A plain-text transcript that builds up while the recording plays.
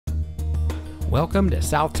Welcome to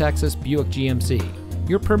South Texas Buick GMC,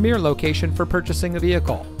 your premier location for purchasing a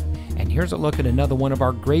vehicle. And here's a look at another one of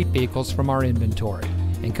our great vehicles from our inventory,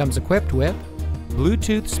 and comes equipped with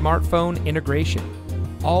Bluetooth smartphone integration,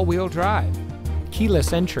 all-wheel drive,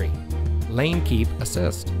 keyless entry, lane keep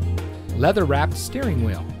assist, leather-wrapped steering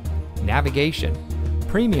wheel, navigation,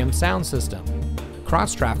 premium sound system,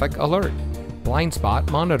 cross-traffic alert, blind spot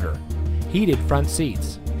monitor, heated front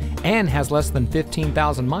seats, and has less than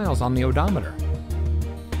 15,000 miles on the odometer.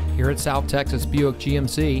 Here at South Texas Buick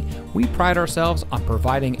GMC, we pride ourselves on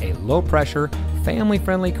providing a low-pressure,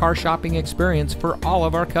 family-friendly car shopping experience for all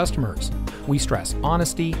of our customers. We stress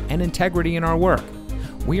honesty and integrity in our work.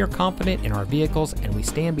 We are confident in our vehicles and we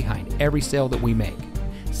stand behind every sale that we make.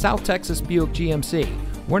 South Texas Buick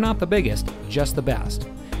GMC, we're not the biggest, just the best.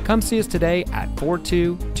 Come see us today at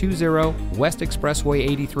 4220 West Expressway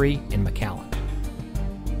 83 in McAllen.